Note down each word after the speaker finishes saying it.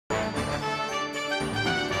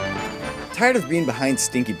Tired of being behind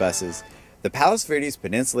stinky buses? The PALOS Verdes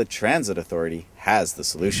Peninsula Transit Authority has the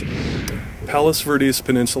solution. PALOS Verdes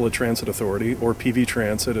Peninsula Transit Authority, or PV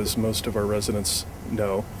Transit as most of our residents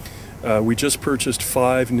know, we just purchased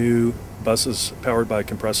 5 new buses powered by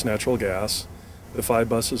compressed natural gas. The 5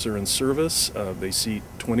 buses are in service. They seat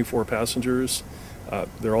 24 passengers.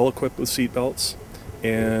 They're all equipped with seat belts.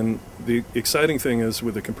 And the exciting thing is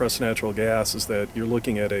with the compressed natural gas is that you're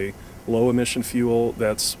looking at a low emission fuel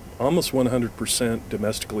that's almost 100%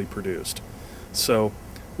 domestically produced. So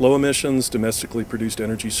low emissions, domestically produced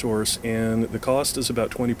energy source, and the cost is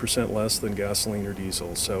about 20% less than gasoline or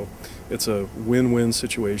diesel. So it's a win-win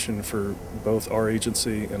situation for both our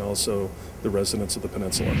agency and also the residents of the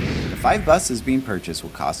peninsula. The 5 buses being purchased will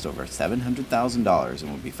cost over $700,000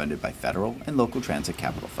 and will be funded by federal and local transit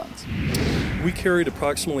capital funds. We carried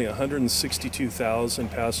approximately 162,000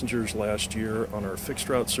 passengers last year on our fixed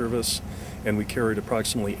route service, and we carried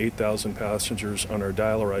approximately 8,000 passengers on our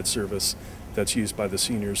dial-a-ride service that's used by the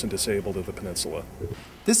seniors and disabled of the peninsula.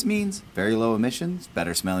 This means very low emissions,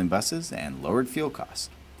 better smelling buses, and lowered fuel costs.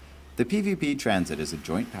 The PVP Transit is a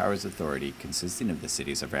joint powers authority consisting of the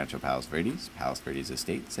cities of Rancho Palos Verdes, Palos Verdes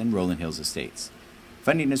Estates, and Rolling Hills Estates.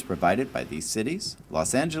 Funding is provided by these cities,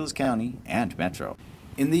 Los Angeles County, and Metro.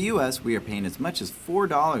 In the U.S., we are paying as much as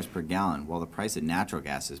 $4 per gallon, while the price of natural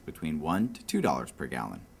gas is between $1 to $2 per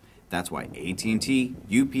gallon. That's why AT&T,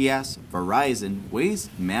 UPS, Verizon,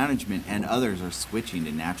 Waste Management, and others are switching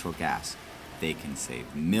to natural gas. They can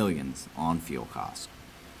save millions on fuel costs.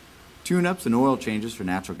 Tune-ups and oil changes for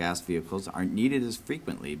natural gas vehicles aren't needed as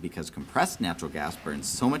frequently because compressed natural gas burns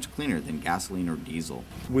so much cleaner than gasoline or diesel.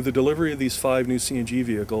 With the delivery of these 5 new CNG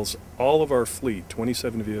vehicles, all of our fleet,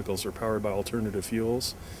 27 vehicles, are powered by alternative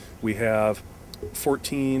fuels. We have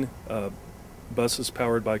 14 buses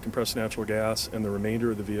powered by compressed natural gas, and the remainder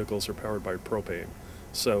of the vehicles are powered by propane.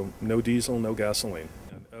 So no diesel, no gasoline.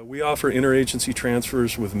 We offer interagency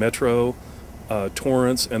transfers with Metro,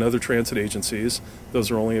 Torrance, and other transit agencies. Those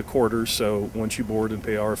are only a quarter, so once you board and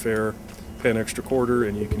pay our fare, pay an extra quarter,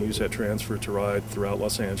 and you can use that transfer to ride throughout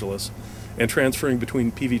Los Angeles. And transferring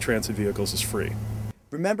between PV transit vehicles is free.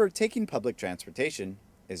 Remember, taking public transportation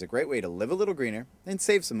is a great way to live a little greener and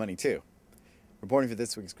save some money too. Reporting for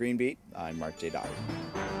this week's Green Beat, I'm Mark J. Dodd.